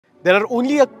There are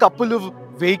only a couple of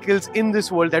vehicles in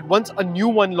this world that once a new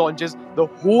one launches, the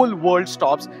whole world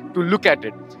stops to look at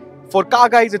it. For car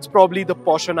guys, it's probably the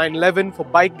Porsche 911. For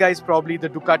bike guys, probably the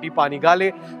Ducati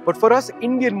Panigale. But for us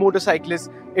Indian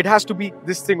motorcyclists, it has to be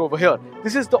this thing over here.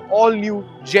 This is the all-new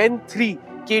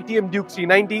Gen-3 KTM Duke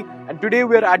 390. And today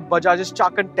we're at Bajaj's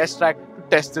Chakan test track to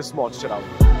test this monster out.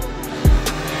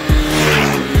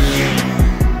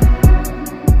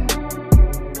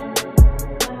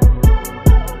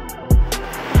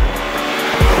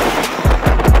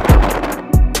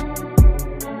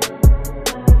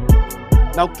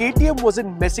 Now KTM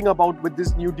wasn't messing about with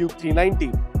this new Duke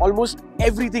 390. Almost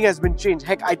everything has been changed.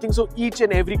 Heck, I think so each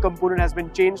and every component has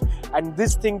been changed, and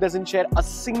this thing doesn't share a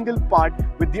single part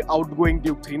with the outgoing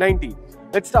Duke 390.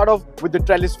 Let's start off with the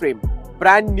trellis frame.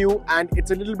 Brand new, and it's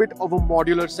a little bit of a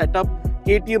modular setup.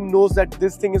 KTM knows that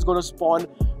this thing is going to spawn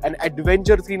an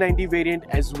Adventure 390 variant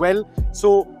as well.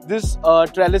 So this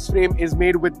trellis frame is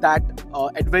made with that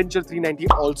Adventure 390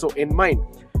 also in mind.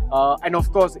 And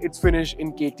of course, it's finished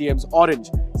in KTM's orange.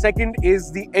 Second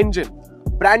is the engine.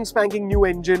 Brand spanking new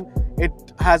engine. It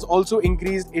has also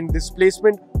increased in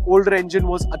displacement. Older engine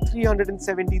was a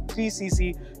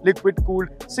 373cc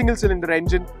liquid-cooled single-cylinder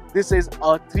engine. This is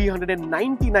a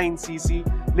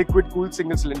 399cc liquid-cooled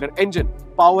single-cylinder engine.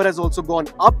 Power has also gone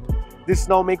up. This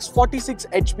now makes 46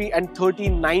 HP and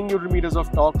 39 Nm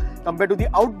of torque compared to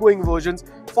the outgoing versions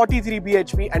 43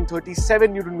 bhp and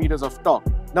 37 Nm of torque.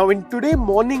 Now in today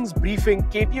morning's briefing,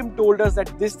 KTM told us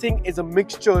that this thing is a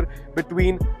mixture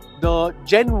between the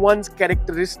Gen 1's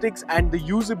characteristics and the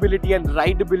usability and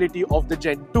rideability of the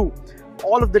Gen 2.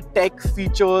 All of the tech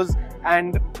features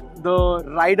and the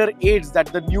rider aids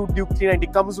that the new Duke 390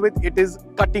 comes with, it is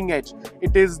cutting edge.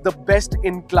 It is the best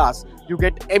in class. You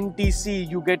get MTC,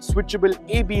 you get switchable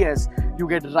ABS, you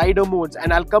get rider modes,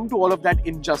 and I'll come to all of that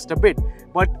in just a bit.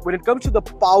 But when it comes to the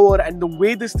power and the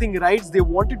way this thing rides, they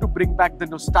wanted to bring back the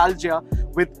nostalgia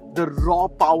with the raw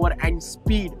power and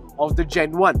speed of the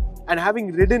Gen 1. And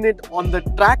having ridden it on the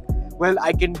track, well,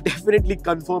 I can definitely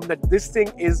confirm that this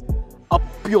thing is a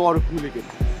pure hooligan.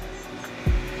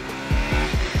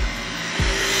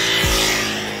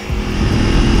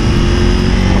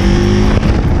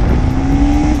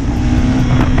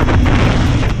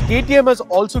 KTM has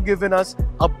also given us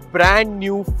a brand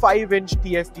new 5-inch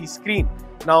TFT screen.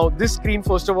 Now this screen,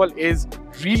 first of all, is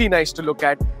really nice to look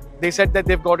at. They said that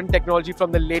they've gotten technology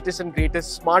from the latest and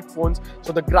greatest smartphones,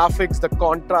 so the graphics, the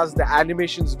contrast, the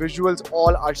animations, visuals,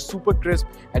 all are super crisp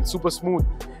and super smooth.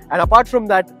 And apart from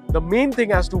that, the main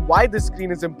thing as to why this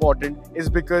screen is important is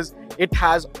because it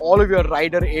has all of your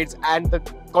rider aids and the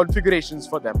configurations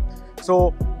for them.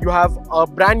 So you have a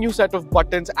brand new set of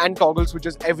buttons and toggle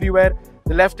switches everywhere.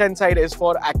 The left hand side is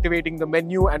for activating the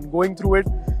menu and going through it.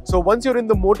 So once you're in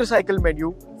the motorcycle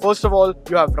menu, first of all,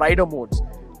 you have rider modes.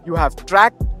 You have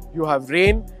track, you have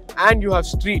rain, and you have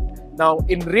street. Now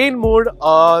in rain mode,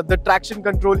 the traction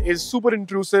control is super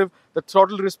intrusive. The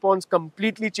throttle response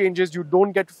completely changes. You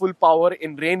don't get full power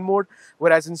in rain mode,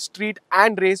 whereas in street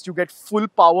and race, you get full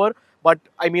power. But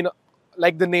I mean,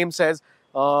 like the name says,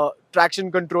 traction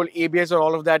control, ABS, or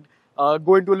all of that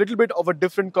go into a little bit of a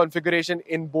different configuration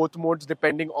in both modes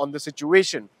depending on the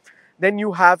situation. Then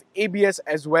you have ABS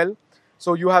as well.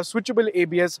 So you have switchable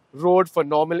ABS, road for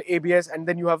normal ABS, and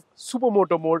then you have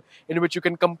supermoto mode in which you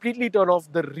can completely turn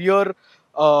off the rear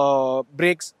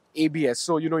brakes ABS.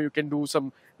 So, you know, you can do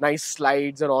some nice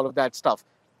slides and all of that stuff.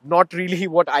 Not really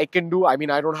what I can do. I mean,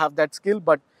 I don't have that skill,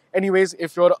 but anyways,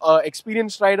 if you're an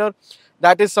experienced rider,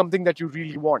 that is something that you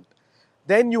really want.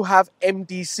 Then you have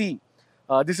MTC.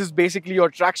 This is basically your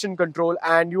traction control,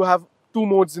 and you have two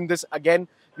modes in this again.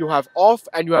 You have off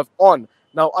and you have on.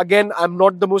 Now again, I'm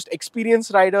not the most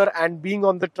experienced rider, and being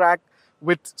on the track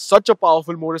with such a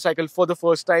powerful motorcycle for the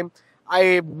first time,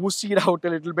 I wussied out a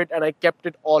little bit and I kept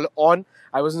it all on.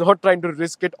 I was not trying to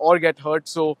risk it or get hurt,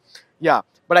 so yeah.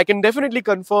 But I can definitely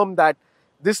confirm that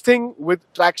this thing with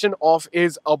traction off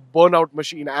is a burnout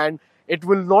machine, and it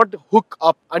will not hook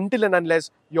up until and unless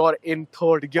you're in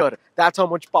third gear. That's how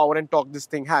much power and torque this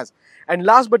thing has. And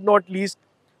last but not least,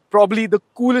 probably the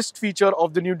coolest feature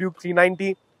of the new Duke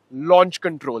 390, launch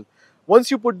control. Once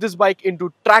you put this bike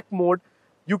into track mode,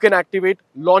 you can activate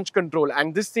launch control,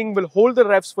 and this thing will hold the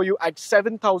revs for you at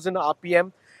 7,000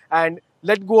 RPM and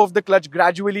let go of the clutch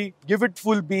gradually, give it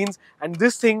full beans, and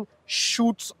this thing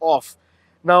shoots off.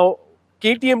 Now,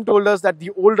 KTM told us that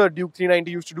the older Duke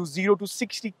 390 used to do 0 to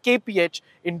 60 kph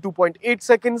in 2.8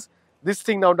 seconds. This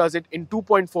thing now does it in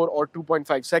 2.4 or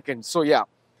 2.5 seconds. So yeah,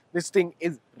 this thing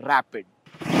is rapid.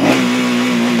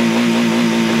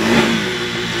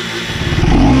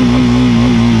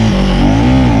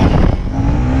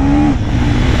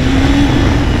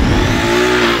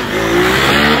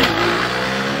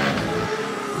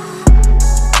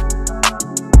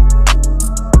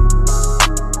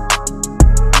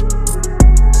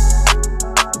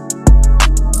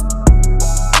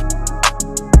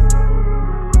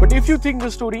 if you think the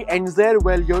story ends there,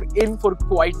 well, you're in for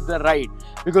quite the ride,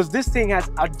 because this thing has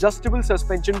adjustable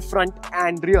suspension front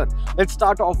and rear. Let's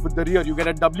start off with the rear. You get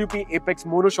a WP Apex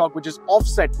monoshock, which is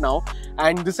offset now,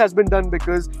 and this has been done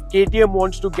because KTM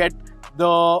wants to get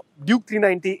the Duke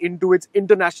 390 into its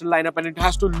international lineup, and it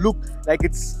has to look like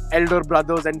its elder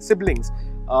brothers and siblings.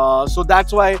 So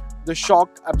that's why the shock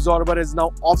absorber is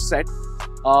now offset.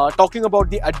 Talking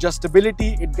about the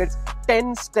adjustability, it gets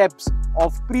 10 steps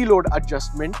of preload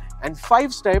adjustment and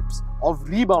 5 steps of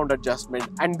rebound adjustment,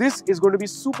 and this is going to be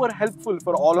super helpful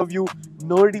for all of you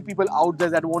nerdy people out there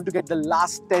that want to get the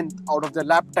last 10th out of their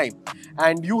lap time.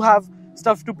 And you have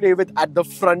stuff to play with at the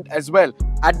front as well.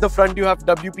 At the front you have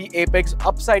WP Apex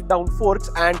upside down forks,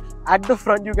 and at the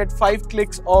front you get 5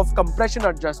 clicks of compression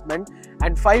adjustment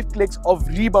and 5 clicks of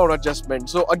rebound adjustment.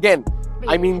 So again,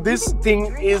 I mean, this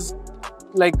thing is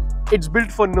like, it's built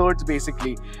for nerds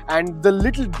basically, and the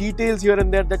little details here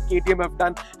and there that KTM have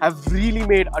done have really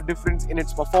made a difference in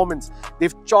its performance.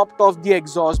 They've chopped off the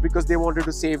exhaust because they wanted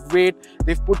to save weight.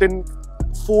 They've put in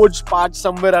forged parts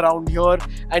somewhere around here,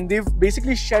 and they've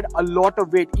basically shed a lot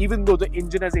of weight even though the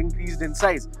engine has increased in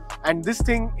size. And this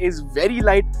thing is very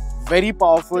light, very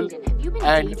powerful,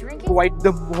 and quite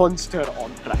the monster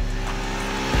on track.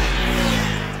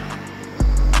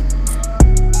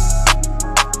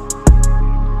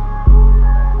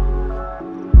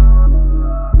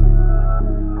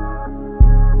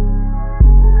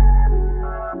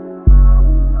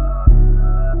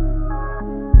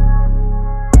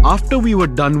 After we were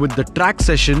done with the track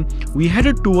session, we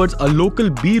headed towards a local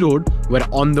B road where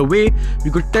on the way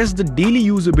we could test the daily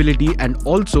usability and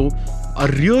also a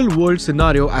real world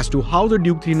scenario as to how the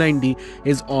Duke 390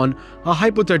 is on a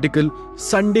hypothetical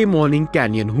Sunday morning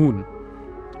canyon hoon.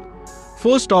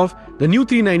 First off, the new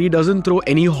 390 doesn't throw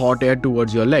any hot air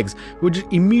towards your legs, which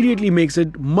immediately makes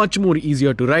it much more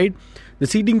easier to ride. The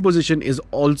seating position is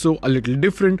also a little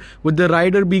different, with the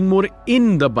rider being more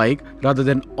in the bike rather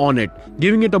than on it,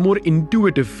 giving it a more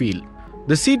intuitive feel.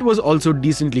 The seat was also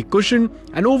decently cushioned,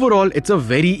 and overall it's a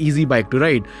very easy bike to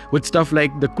ride, with stuff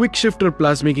like the Quick Shifter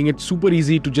Plus making it super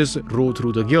easy to just row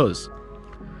through the gears.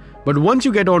 But once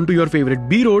you get onto your favorite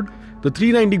B road, the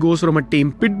 390 goes from a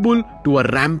tame pit bull to a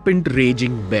rampant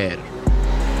raging bear.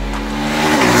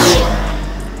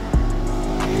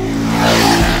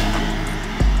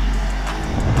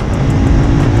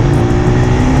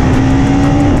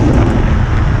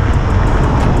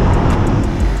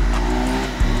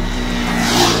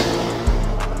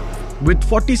 With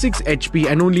 46 HP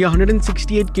and only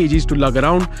 168 kgs to lug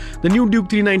around, the new Duke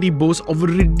 390 boasts of a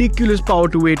ridiculous power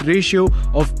to weight ratio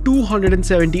of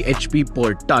 270 HP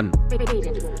per ton.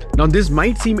 Now this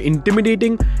might seem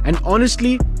intimidating, and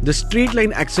honestly, the straight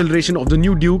line acceleration of the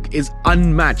new Duke is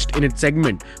unmatched in its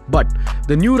segment, but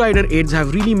the new rider aids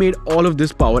have really made all of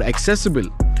this power accessible.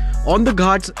 On the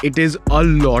ghats, it is a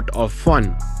lot of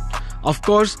fun. Of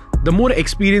course, the more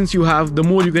experience you have, the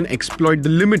more you can exploit the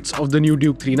limits of the new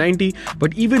Duke 390,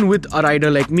 but even with a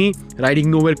rider like me, riding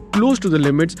nowhere close to the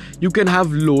limits, you can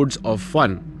have loads of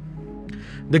fun.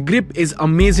 The grip is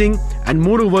amazing, and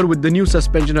moreover with the new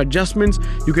suspension adjustments,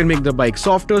 you can make the bike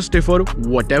softer, stiffer,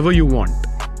 whatever you want.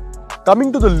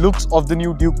 Coming to the looks of the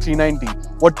new Duke 390,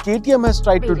 what KTM has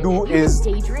tried to do is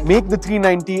make the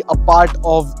 390 a part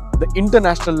of the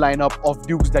international lineup of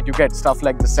Dukes that you get, stuff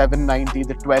like the 790,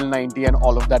 the 1290 and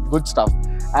all of that good stuff,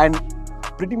 and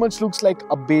pretty much looks like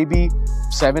a baby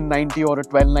 790 or a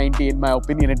 1290 in my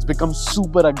opinion. It's become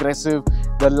super aggressive,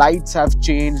 the lights have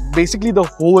changed, basically the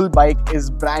whole bike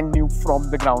is brand new from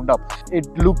the ground up. It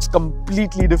looks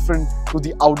completely different to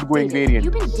the outgoing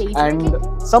variant,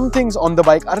 and some things on the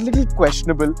bike are a little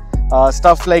questionable,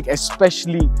 stuff like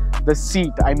especially the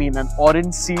seat. I mean, an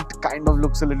orange seat kind of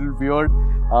looks a little weird.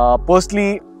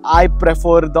 Personally, I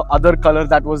prefer the other color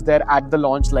that was there at the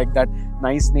launch, like that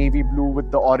nice navy blue with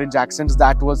the orange accents.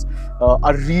 That was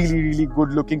a really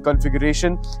good looking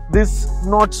configuration. This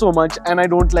not so much, and I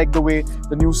don't like the way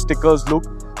the new stickers look.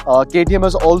 KTM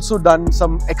has also done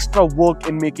some extra work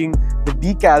in making the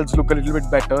decals look a little bit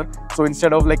better. So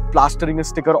instead of like plastering a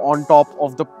sticker on top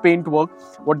of the paint work,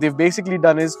 what they've basically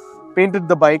done is painted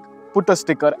the bike, put a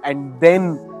sticker, and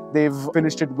then they've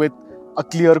finished it with a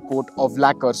clear coat of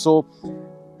lacquer. So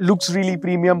looks really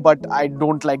premium, but I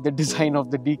don't like the design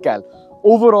of the decal.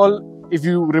 Overall, if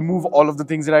you remove all of the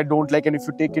things that I don't like, and if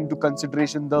you take into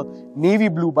consideration the navy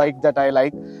blue bike that I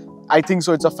like, I think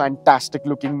so it's a fantastic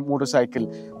looking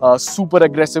motorcycle. Super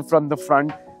aggressive from the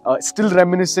front, still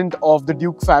reminiscent of the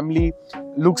Duke family,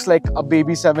 looks like a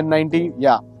baby 790.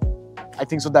 Yeah, I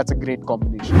think so that's a great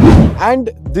combination. And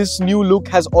this new look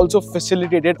has also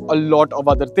facilitated a lot of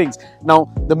other things.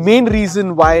 Now, the main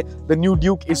reason why the new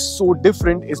Duke is so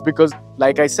different is because,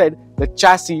 like I said, the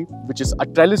chassis, which is a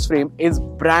trellis frame, is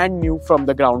brand new from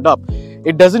the ground up.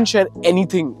 It doesn't share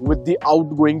anything with the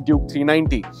outgoing Duke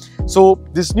 390. So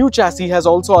this new chassis has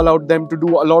also allowed them to do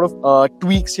a lot of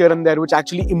tweaks here and there, which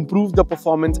actually improve the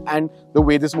performance and the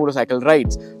way this motorcycle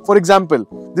rides. For example,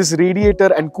 this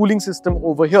radiator and cooling system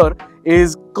over here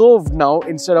is curved now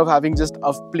instead of having just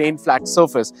a plain flat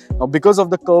surface. Now, because of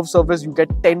the curved surface, you get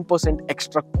 10%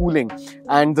 extra cooling,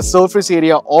 and the surface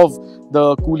area of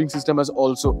the cooling system has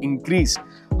also increased.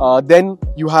 Then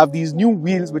you have these new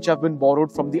wheels which have been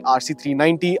borrowed from the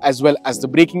RC390, as well as the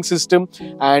braking system,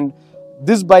 and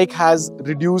this bike has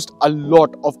reduced a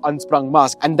lot of unsprung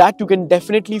mass, and that you can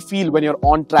definitely feel when you're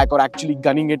on track or actually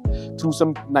gunning it through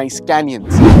some nice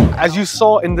canyons. As you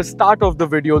saw in the start of the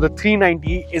video, the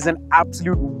 390 is an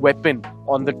absolute weapon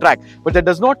on the track, but that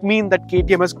does not mean that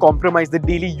KTM has compromised the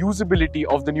daily usability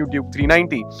of the new Duke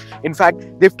 390. In fact,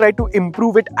 they've tried to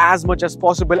improve it as much as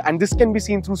possible, and this can be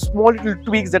seen through small little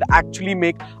tweaks that actually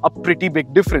make a pretty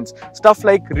big difference. Stuff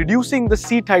like reducing the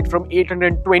seat height from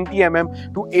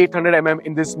 820mm to 800mm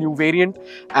in this new variant,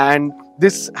 and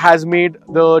this has made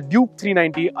the Duke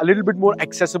 390 a little bit more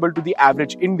accessible to the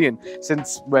average Indian,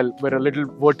 since, well, we're a little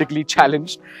vertically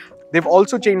challenged. They've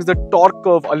also changed the torque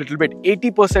curve a little bit.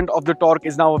 80% of the torque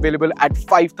is now available at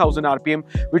 5000 RPM,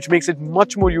 which makes it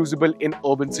much more usable in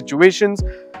urban situations.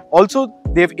 Also,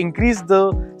 they've increased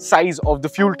the size of the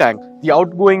fuel tank. The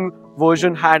outgoing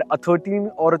version had a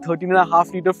 13 or a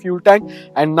 13.5 liter fuel tank,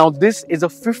 and now this is a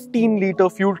 15 liter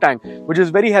fuel tank, which is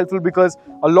very helpful because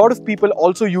a lot of people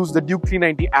also use the Duke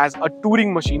 390 as a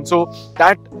touring machine. So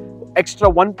that extra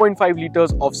 1.5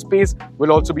 liters of space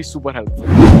will also be super helpful.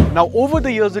 Now, over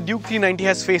the years, the Duke 390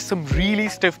 has faced some really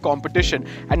stiff competition,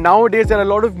 and nowadays there are a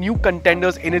lot of new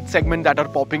contenders in its segment that are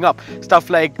popping up. Stuff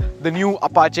like the new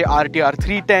Apache RTR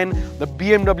 310, the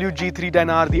BMW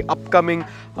G310R, the upcoming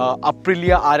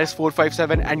Aprilia RS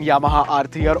 457 and Yamaha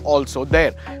R3 are also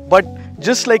there. But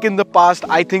just like in the past,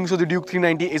 I think so the Duke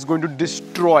 390 is going to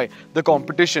destroy the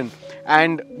competition.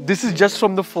 And this is just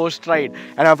from the first ride,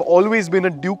 and I've always been a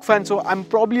Duke fan, so I'm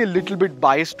probably a little bit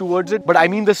biased towards it, but I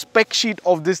mean the spec sheet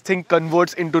of this thing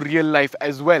converts into real life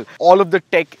as well. All of the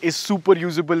tech is super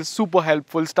usable, super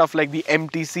helpful, stuff like the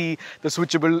MTC, the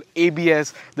switchable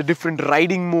ABS, the different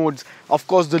riding modes. Of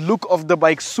course, the look of the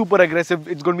bike, super aggressive.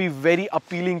 It's going to be very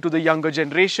appealing to the younger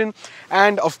generation,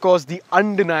 and of course the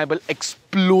undeniable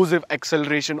explosive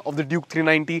acceleration of the Duke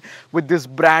 390 with this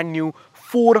brand new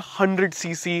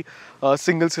 400cc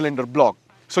single cylinder block.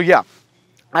 So yeah,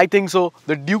 I think so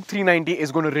the Duke 390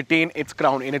 is going to retain its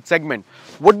crown in its segment.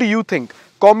 What do you think?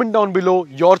 Comment down below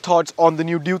your thoughts on the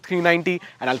new Duke 390,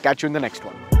 and I'll catch you in the next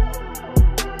one.